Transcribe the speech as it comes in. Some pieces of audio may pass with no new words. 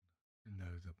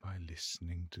by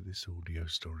listening to this audio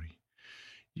story,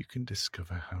 you can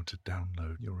discover how to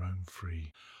download your own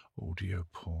free audio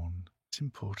porn. It's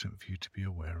important for you to be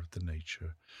aware of the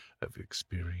nature of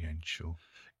experiential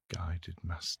guided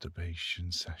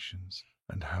masturbation sessions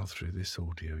and how through this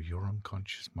audio your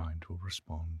unconscious mind will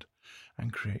respond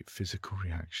and create physical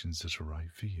reactions that are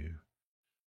right for you,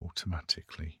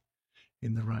 automatically,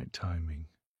 in the right timing,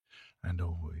 and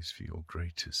always for your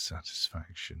greatest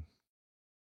satisfaction.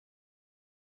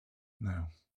 Now,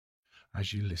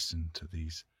 as you listen to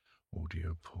these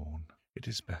audio porn, it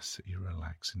is best that you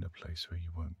relax in a place where you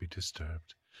won't be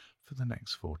disturbed for the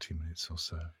next 40 minutes or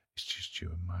so. It's just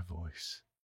you and my voice.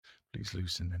 Please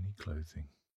loosen any clothing,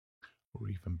 or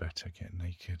even better, get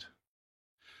naked.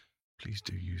 Please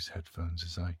do use headphones,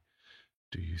 as I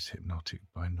do use hypnotic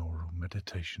binaural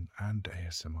meditation and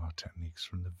ASMR techniques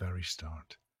from the very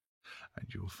start,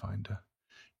 and you will find a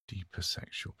deeper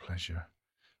sexual pleasure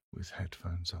with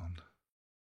headphones on.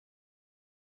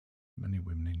 Many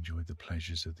women enjoy the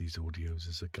pleasures of these audios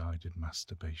as a guided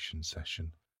masturbation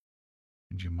session,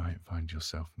 and you might find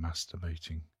yourself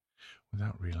masturbating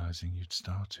without realizing you'd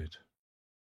started.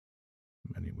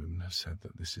 Many women have said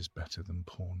that this is better than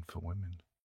porn for women.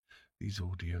 These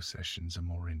audio sessions are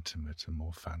more intimate and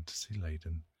more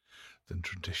fantasy-laden than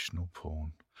traditional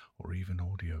porn or even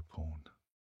audio porn.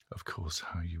 Of course,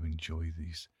 how you enjoy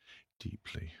these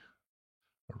deeply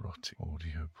erotic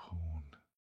audio porn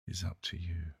is up to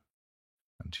you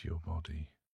and to your body.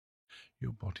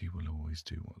 Your body will always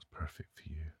do what's perfect for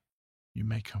you. You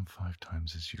may come 5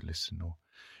 times as you listen, or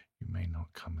you may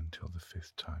not come until the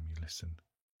 5th time you listen,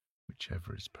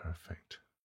 whichever is perfect.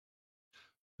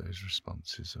 Those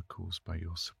responses are caused by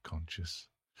your subconscious,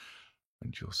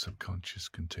 and your subconscious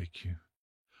can take you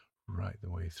right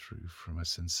the way through from a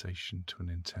sensation to an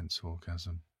intense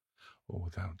orgasm, or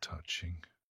without touching,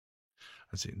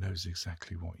 as it knows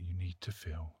exactly what you need to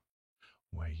feel,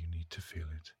 where you need to feel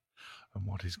it, and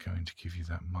what is going to give you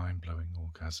that mind-blowing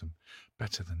orgasm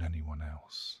better than anyone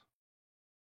else.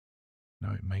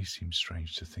 Now, it may seem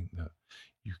strange to think that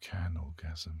you can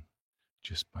orgasm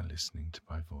just by listening to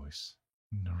my voice,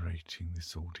 narrating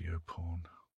this audio porn.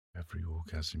 Every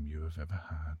orgasm you have ever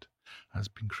had has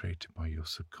been created by your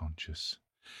subconscious.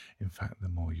 In fact, the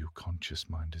more your conscious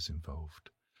mind is involved,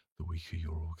 the weaker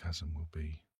your orgasm will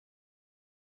be.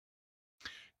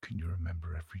 Can you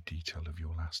remember every detail of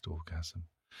your last orgasm,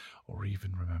 or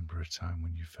even remember a time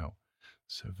when you felt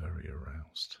so very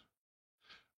aroused?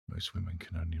 Most women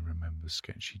can only remember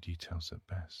sketchy details at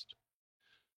best.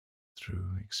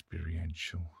 Through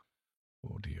experiential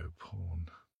audio porn,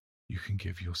 you can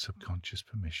give your subconscious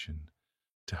permission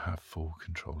to have full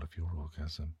control of your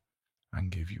orgasm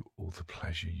and give you all the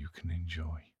pleasure you can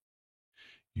enjoy.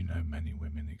 You know, many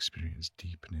women experience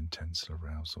deep and intense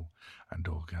arousal and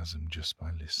orgasm just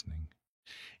by listening.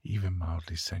 Even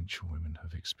mildly sensual women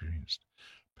have experienced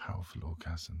powerful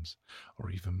orgasms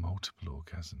or even multiple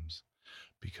orgasms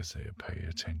because they pay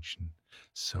attention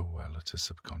so well at a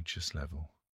subconscious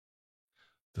level.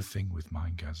 The thing with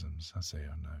mindgasms, as they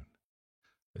are known,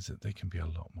 is that they can be a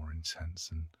lot more intense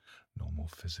than normal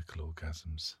physical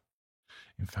orgasms.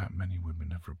 In fact, many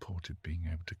women have reported being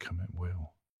able to come at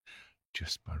will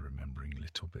just by remembering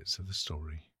little bits of the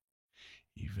story,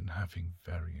 even having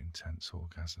very intense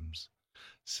orgasms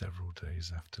several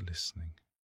days after listening,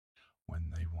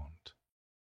 when they want,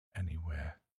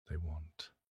 anywhere they want.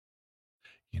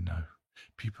 You know,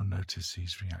 people notice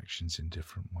these reactions in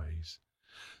different ways,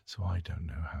 so I don't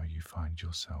know how you find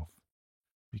yourself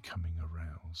becoming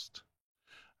aroused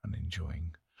and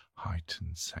enjoying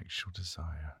heightened sexual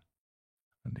desire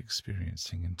and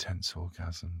experiencing intense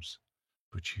orgasms,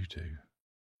 but you do,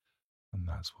 and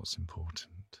that's what's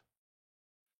important.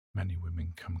 Many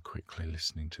women come quickly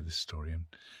listening to this story, and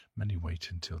many wait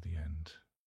until the end.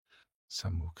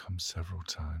 Some will come several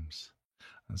times,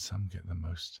 and some get the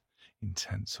most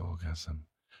intense orgasm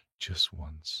just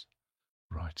once,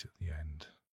 right at the end.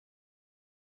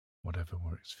 Whatever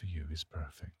works for you is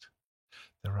perfect.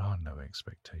 There are no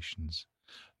expectations,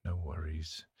 no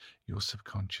worries. Your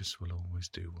subconscious will always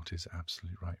do what is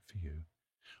absolutely right for you,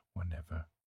 whenever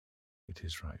it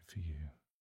is right for you.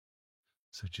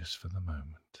 So just for the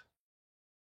moment,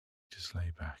 just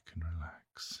lay back and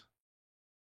relax,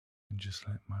 and just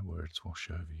let my words wash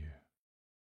over you.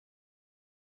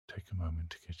 Take a moment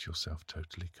to get yourself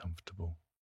totally comfortable.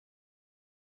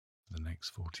 For the next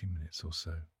 40 minutes or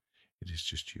so, it is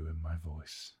just you and my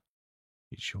voice.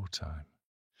 It's your time,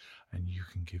 and you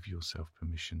can give yourself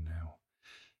permission now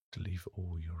to leave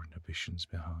all your inhibitions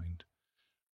behind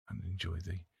and enjoy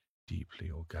the deeply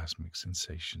orgasmic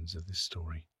sensations of this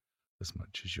story as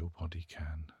much as your body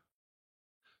can.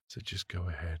 So just go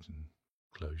ahead and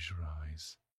close your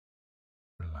eyes,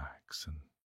 relax, and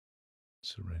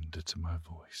surrender to my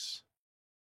voice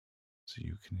so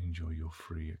you can enjoy your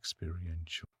free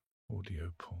experiential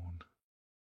audio porn.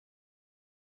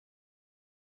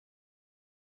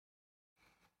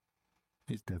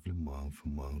 It's Devlin Wild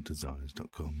from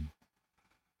wilddesires.com,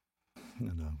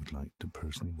 and I would like to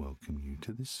personally welcome you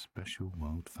to this special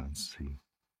wild fantasy.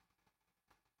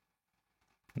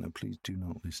 Now please do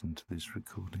not listen to this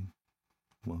recording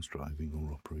whilst driving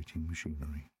or operating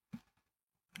machinery.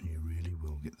 You really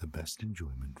will get the best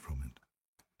enjoyment from it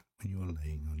when you are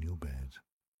laying on your bed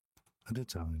at a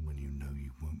time when you know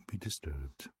you won't be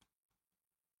disturbed.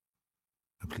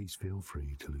 Now please feel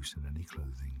free to loosen any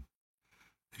clothing,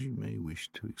 as you may wish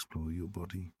to explore your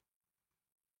body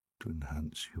to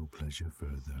enhance your pleasure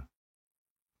further.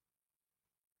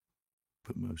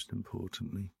 But most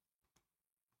importantly,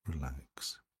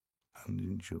 relax and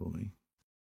enjoy.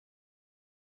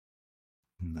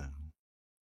 Now,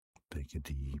 take a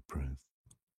deep breath.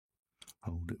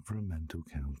 Hold it for a mental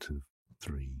count of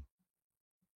 3,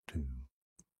 2,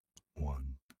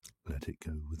 1. Let it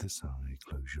go with a sigh.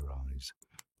 Close your eyes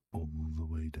all the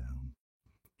way down.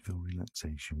 Feel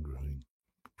relaxation growing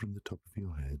from the top of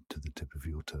your head to the tip of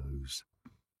your toes.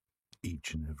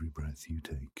 Each and every breath you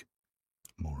take,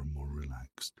 more and more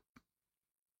relaxed.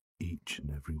 Each and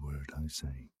every word I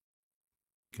say,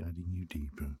 guiding you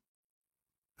deeper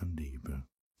and deeper.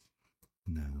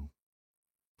 Now,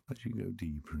 as you go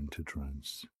deeper into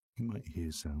trance, you might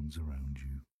hear sounds around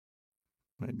you.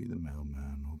 Maybe the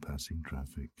mailman or passing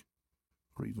traffic,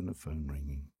 or even a phone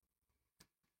ringing.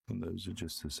 And those are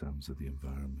just the sounds of the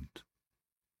environment,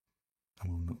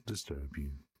 and will not disturb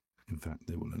you. In fact,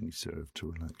 they will only serve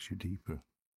to relax you deeper.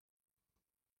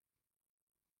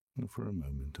 Now for a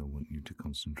moment, I want you to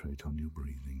concentrate on your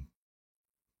breathing.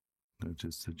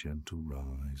 Notice the gentle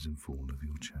rise and fall of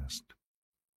your chest.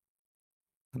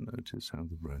 And notice how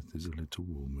the breath is a little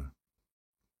warmer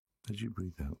as you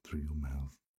breathe out through your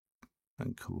mouth,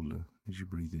 and cooler as you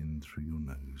breathe in through your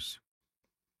nose.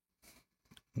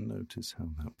 And notice how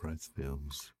that breath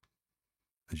feels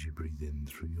as you breathe in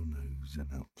through your nose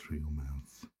and out through your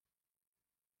mouth.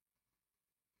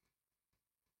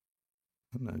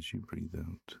 And as you breathe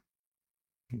out,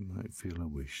 you might feel a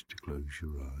wish to close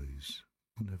your eyes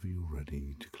whenever you're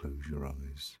ready to close your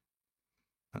eyes.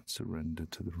 And surrender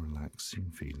to the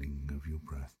relaxing feeling of your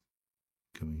breath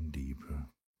going deeper,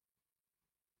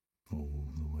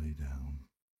 all the way down,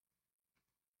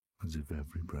 as if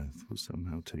every breath was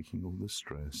somehow taking all the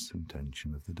stress and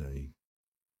tension of the day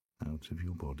out of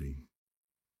your body,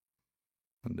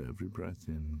 and every breath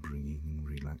in bringing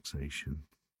relaxation.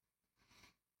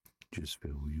 Just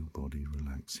feel your body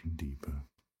relaxing deeper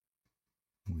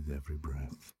with every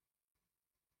breath.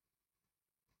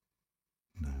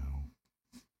 Now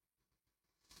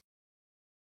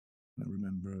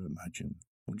remember, imagine,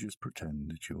 or just pretend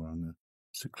that you're on a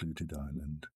secluded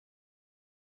island.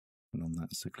 And on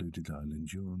that secluded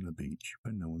island, you're on a beach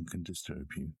where no one can disturb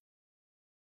you.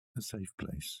 A safe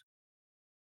place.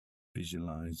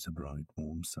 Visualize the bright,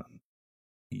 warm sun,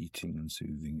 heating and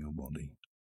soothing your body.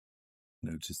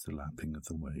 Notice the lapping of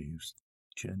the waves,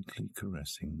 gently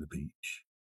caressing the beach.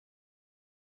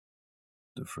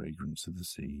 The fragrance of the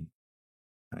sea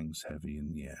hangs heavy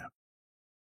in the air.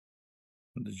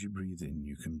 And as you breathe in,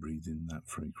 you can breathe in that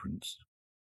fragrance,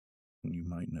 and you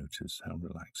might notice how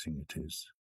relaxing it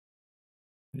is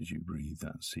as you breathe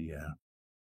that sea air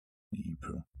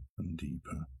deeper and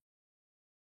deeper.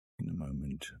 In a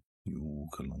moment, you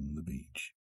walk along the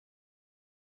beach.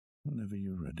 Whenever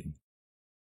you're ready,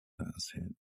 that's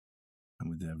it. And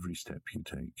with every step you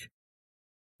take,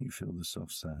 you feel the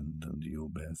soft sand under your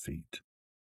bare feet.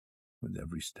 With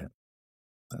every step,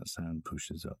 that sand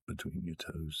pushes up between your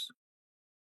toes.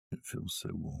 It feels so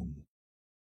warm,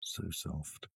 so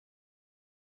soft.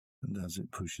 And as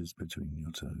it pushes between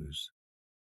your toes,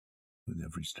 with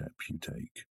every step you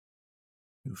take,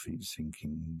 your feet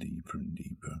sinking deeper and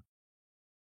deeper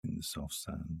in the soft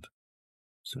sand,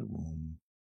 so warm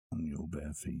on your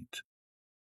bare feet,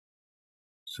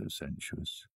 so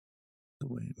sensuous, the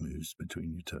way it moves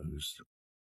between your toes,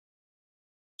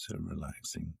 so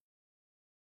relaxing,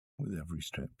 with every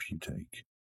step you take,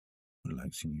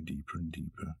 relaxing you deeper and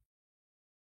deeper.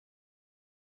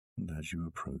 And as you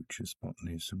approach a spot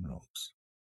near some rocks,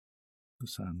 the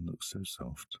sand looks so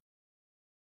soft,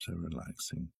 so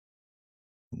relaxing,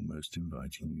 almost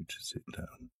inviting you to sit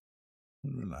down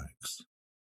and relax.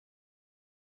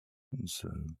 And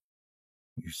so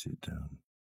you sit down,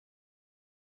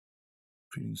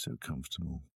 feeling so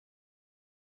comfortable,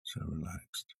 so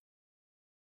relaxed.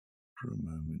 For a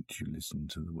moment you listen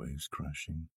to the waves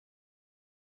crashing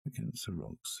against the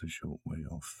rocks a short way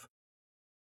off.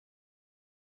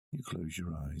 You close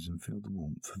your eyes and feel the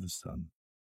warmth of the sun,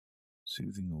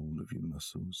 soothing all of your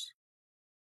muscles.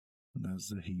 And as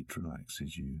the heat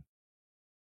relaxes you,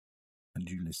 and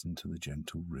you listen to the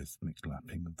gentle rhythmic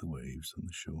lapping of the waves on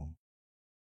the shore,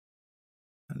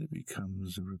 and it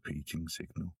becomes a repeating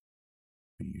signal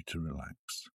for you to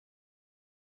relax.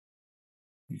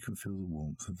 You can feel the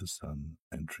warmth of the sun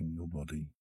entering your body,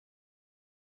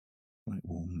 like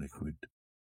warm liquid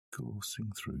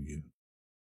coursing through you.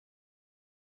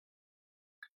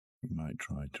 You might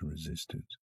try to resist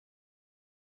it,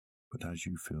 but as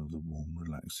you feel the warm,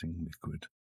 relaxing liquid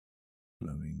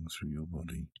flowing through your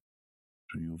body,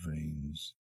 through your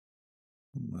veins,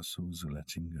 the muscles are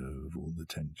letting go of all the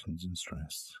tensions and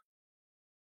stress,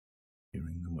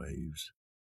 hearing the waves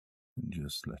and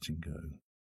just letting go.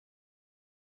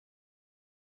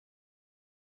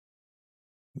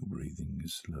 Your breathing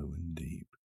is slow and deep.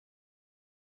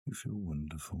 You feel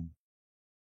wonderful.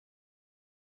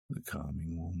 The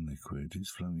calming warm liquid is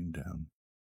flowing down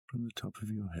from the top of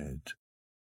your head,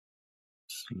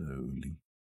 slowly,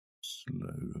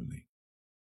 slowly,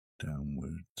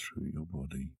 downward through your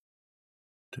body,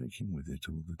 taking with it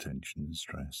all the tension and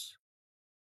stress.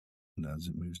 And as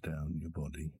it moves down your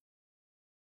body,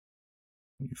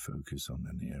 you focus on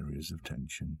any areas of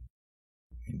tension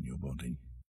in your body,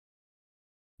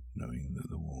 knowing that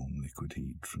the warm liquid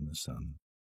heat from the sun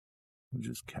will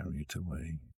just carry it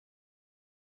away.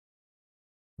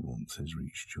 Warmth has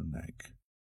reached your neck,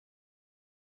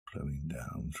 flowing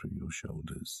down through your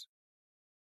shoulders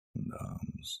and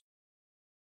arms.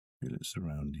 Feel it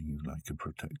surrounding you like a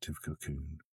protective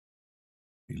cocoon.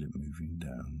 Feel it moving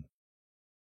down,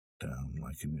 down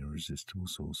like an irresistible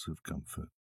source of comfort,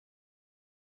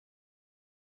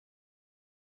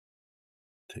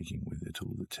 taking with it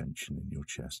all the tension in your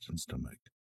chest and stomach,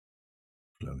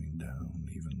 flowing down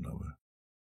even lower,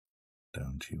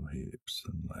 down to your hips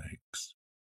and legs.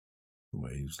 The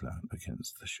waves lap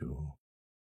against the shore,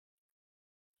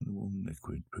 and the warm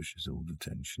liquid pushes all the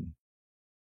tension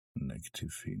and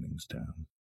negative feelings down,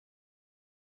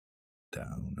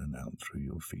 down and out through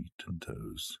your feet and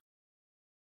toes.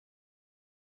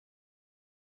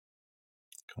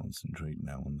 Concentrate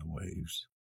now on the waves,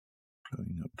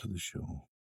 flowing up to the shore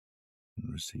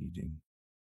and receding.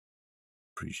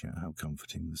 Appreciate how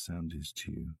comforting the sound is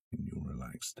to you in your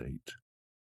relaxed state.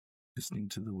 Listening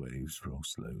to the waves roll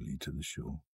slowly to the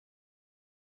shore.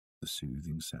 The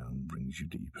soothing sound brings you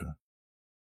deeper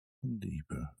and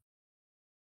deeper,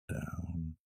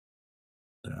 down,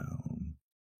 down,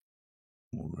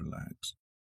 more relaxed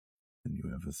than you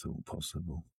ever thought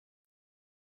possible.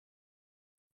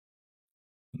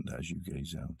 And as you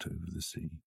gaze out over the sea,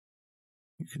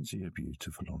 you can see a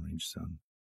beautiful orange sun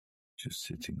just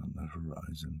sitting on the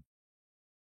horizon.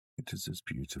 It is as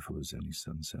beautiful as any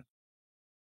sunset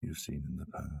you've seen in the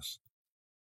past.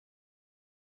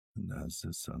 And as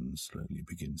the sun slowly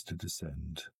begins to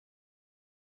descend,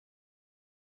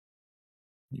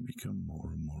 you become more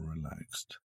and more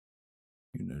relaxed.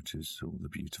 You notice all the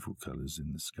beautiful colours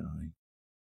in the sky.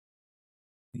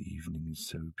 The evening is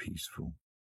so peaceful.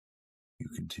 You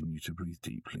continue to breathe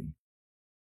deeply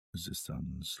as the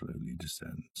sun slowly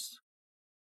descends.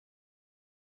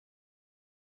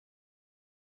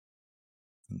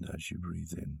 And as you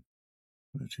breathe in,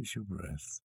 notice your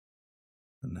breath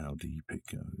and how deep it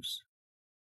goes,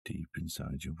 deep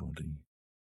inside your body.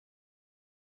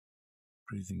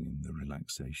 Breathing in the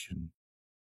relaxation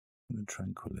and the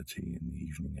tranquility in the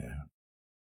evening air.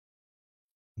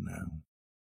 Now,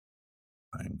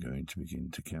 I am going to begin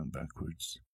to count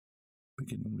backwards,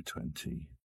 beginning with 20,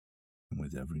 and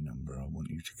with every number I want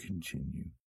you to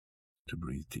continue to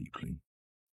breathe deeply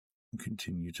and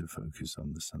continue to focus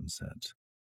on the sunset.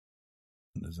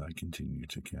 And as I continue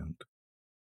to count,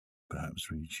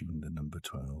 perhaps reaching the number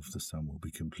 12, the sun will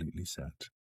be completely set.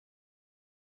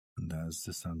 And as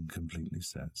the sun completely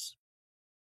sets,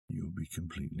 you will be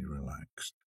completely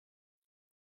relaxed.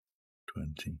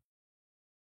 20,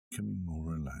 becoming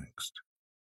more relaxed.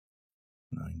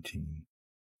 19,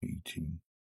 18,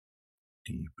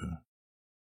 deeper.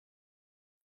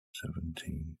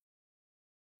 17,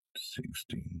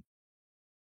 16,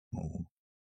 more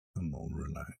and more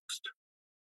relaxed.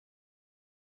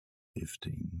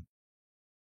 15,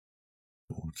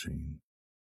 14,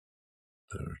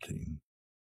 13,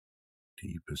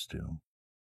 deeper still,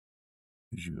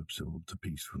 as you absorb the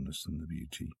peacefulness and the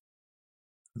beauty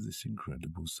of this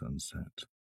incredible sunset.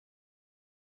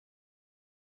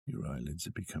 Your eyelids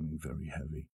are becoming very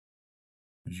heavy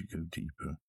as you go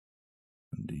deeper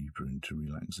and deeper into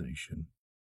relaxation.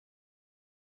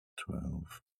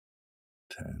 12,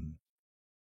 10,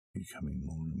 becoming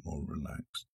more and more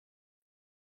relaxed.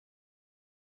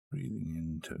 Breathing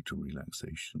in total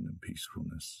relaxation and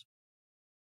peacefulness.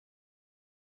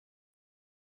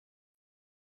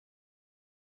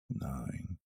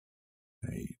 9,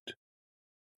 8,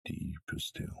 deeper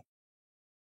still.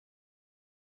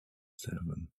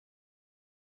 7,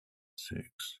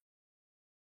 6,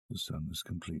 the sun has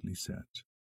completely set.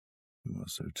 You are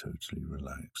so totally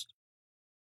relaxed.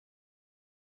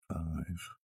 5,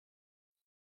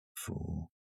 4,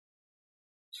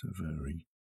 so very,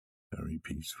 very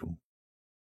peaceful.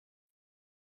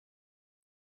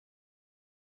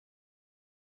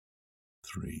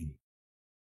 3,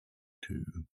 2,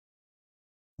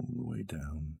 all the way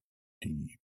down,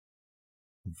 deep,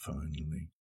 and finally,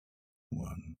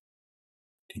 1,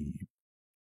 deep,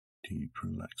 deep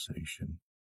relaxation.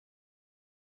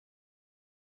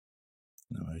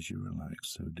 Now as you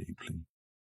relax so deeply,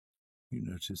 you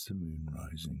notice the moon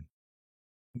rising.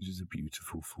 It is a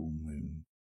beautiful full moon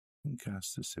and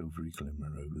casts a silvery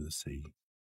glimmer over the sea,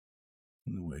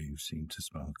 and the waves seem to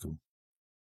sparkle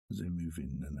as they move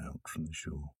in and out from the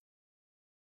shore.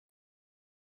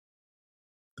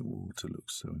 The water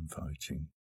looks so inviting.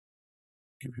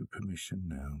 Give your permission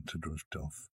now to drift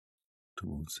off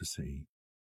towards the sea,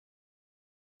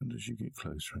 and as you get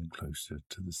closer and closer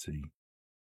to the sea,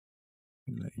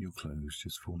 you let your clothes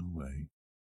just fall away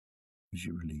as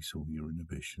you release all your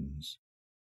inhibitions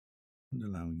and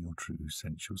allow your true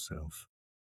sensual self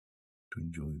to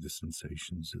enjoy the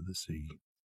sensations of the sea.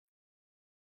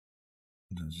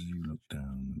 And as you look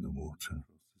down at the water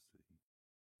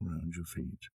around your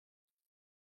feet,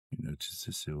 you notice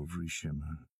a silvery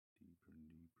shimmer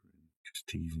just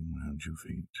teasing around your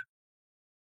feet.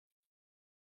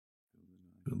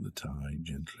 Feel the tide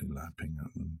gently lapping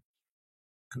at them,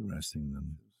 caressing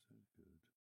them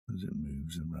as it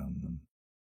moves around them.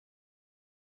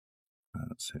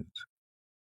 That's it.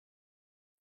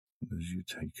 And as you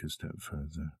take a step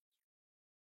further,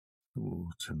 the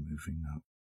water moving up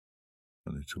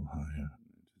a little higher,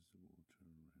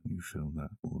 you feel that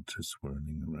water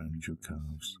swirling around your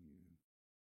calves,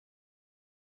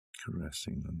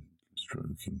 caressing them,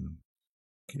 stroking them,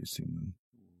 kissing them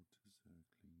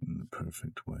in the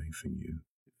perfect way for you.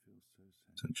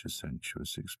 Such a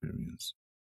sensuous experience.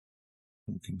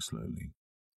 Walking slowly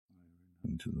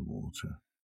into the water,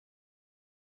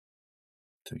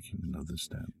 taking another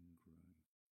step,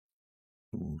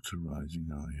 the water rising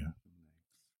higher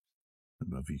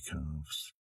above your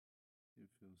calves,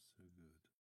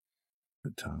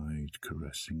 the tide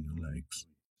caressing your legs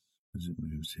as it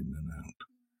moves in and out,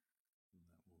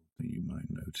 that you might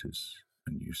notice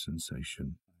a new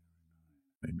sensation,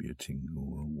 maybe a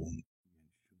tingle or a warmth,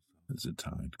 as the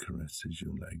tide caresses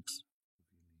your legs.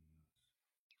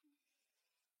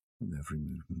 With every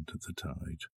movement of the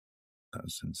tide, that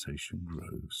sensation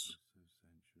grows.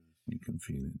 You can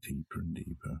feel it deeper and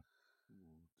deeper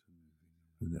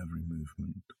with every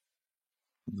movement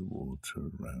of the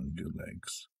water around your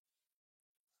legs.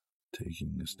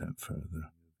 Taking a step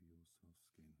further,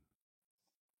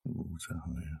 the water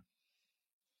higher,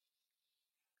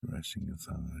 caressing your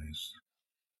thighs.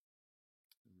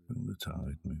 Feel the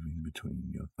tide moving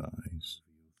between your thighs,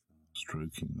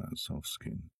 stroking that soft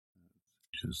skin.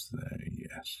 Just there,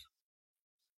 yes.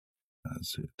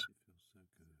 That's it.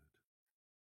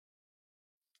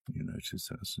 You notice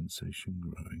that sensation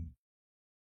growing.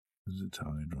 As the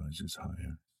tide rises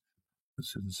higher, the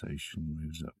sensation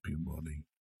moves up your body.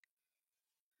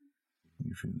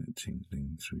 You feel it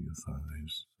tingling through your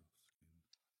thighs.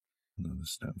 Another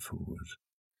step forward.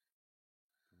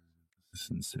 The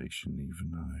sensation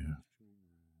even higher.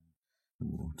 The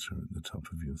water at the top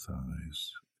of your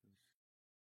thighs.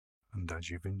 And as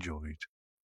you've enjoyed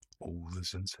all the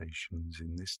sensations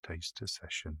in this taster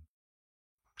session,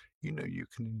 you know you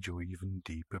can enjoy even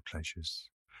deeper pleasures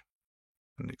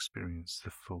and experience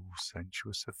the full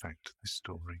sensuous effect of this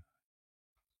story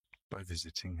by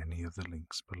visiting any of the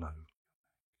links below.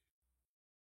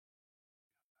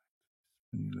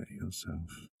 And you let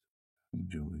yourself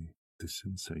enjoy this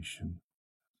sensation.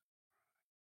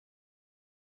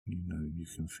 You know you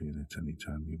can feel it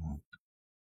anytime you want.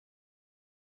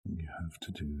 All you have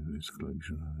to do is close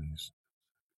your eyes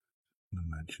and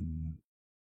imagine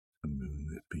a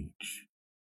moonlit beach.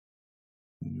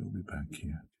 And you'll be back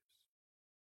here.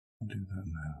 Do that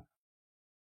now.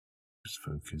 Just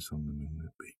focus on the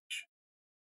moonlit beach,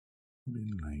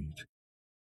 being laid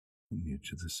on the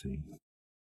edge of the sea.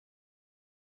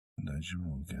 And as your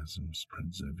orgasm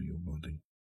spreads over your body,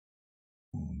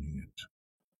 warming it,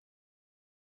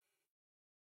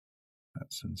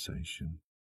 that sensation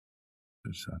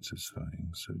so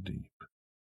satisfying, so deep,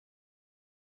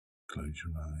 Close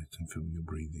your eyes and feel your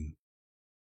breathing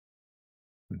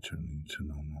returning to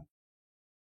normal.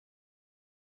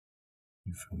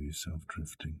 You feel yourself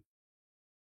drifting.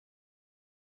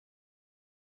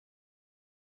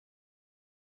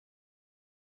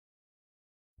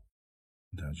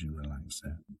 And as you relax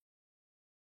there,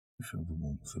 you feel the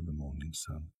warmth of the morning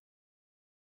sun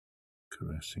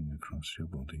caressing across your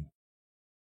body.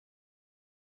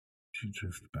 As you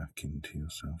drift back into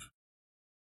yourself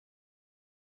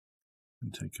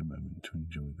and take a moment to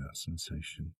enjoy that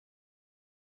sensation.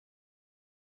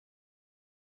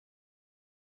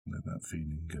 Let that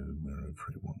feeling go wherever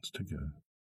it wants to go.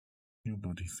 Your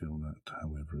body feel that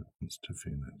however it wants to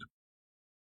feel it.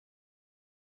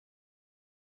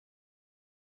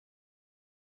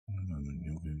 In a moment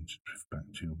you're going to drift back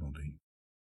to your body,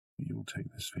 but you'll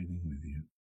take this feeling with you.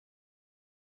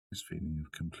 This feeling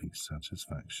of complete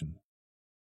satisfaction.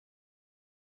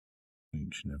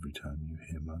 Each and every time you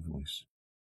hear my voice,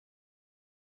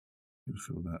 you'll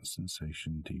feel that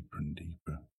sensation deeper and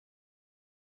deeper.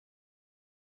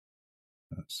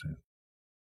 That's it.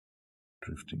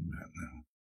 Drifting back now.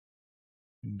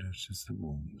 You notice the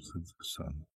warmth of the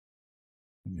sun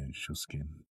against your skin.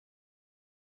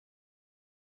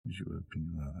 As you open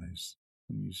your eyes,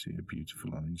 and you see a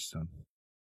beautiful orange sun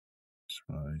just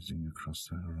rising across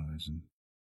the horizon,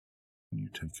 and you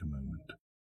take a moment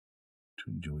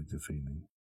to enjoy the feeling,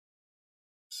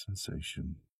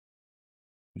 sensation,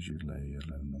 as you lay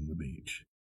alone on the beach.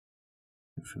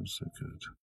 It feels so good.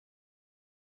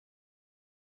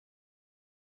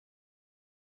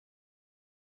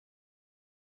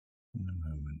 In a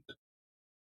moment,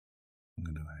 I'm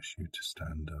going to ask you to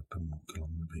stand up and walk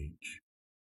along the beach.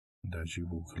 And as you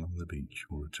walk along the beach,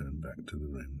 you'll return back to the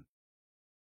room.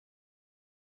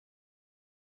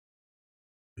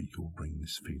 But you'll bring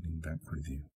this feeling back with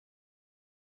you.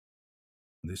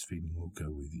 This feeling will go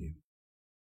with you.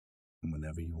 And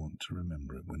whenever you want to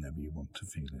remember it, whenever you want to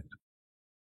feel it,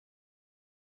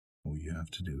 all you have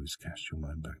to do is cast your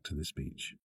mind back to this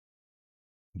beach.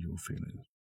 And you'll feel it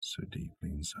so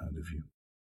deeply inside of you.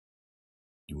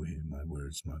 You'll hear my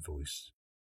words, my voice,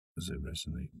 as they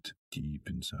resonate deep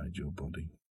inside your body.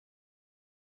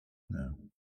 Now,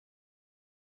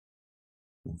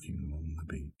 walking along the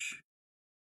beach,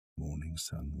 morning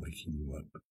sun waking you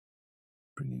up,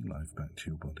 bringing life back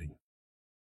to your body.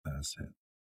 That's it.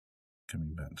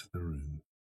 Coming back to the room,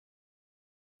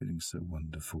 feeling so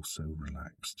wonderful, so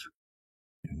relaxed,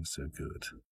 feeling so good.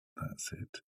 That's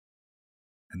it.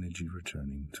 Energy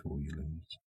returning to all your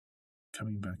limbs.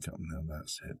 Coming back up now,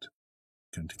 that's it.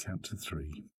 Going to count to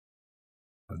 3.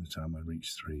 By the time I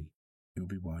reach 3, you'll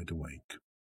be wide awake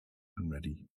and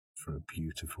ready for a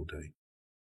beautiful day.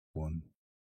 1.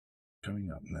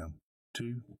 Going up now.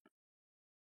 2.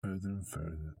 Further and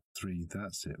further. 3.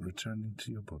 That's it. Returning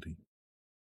to your body.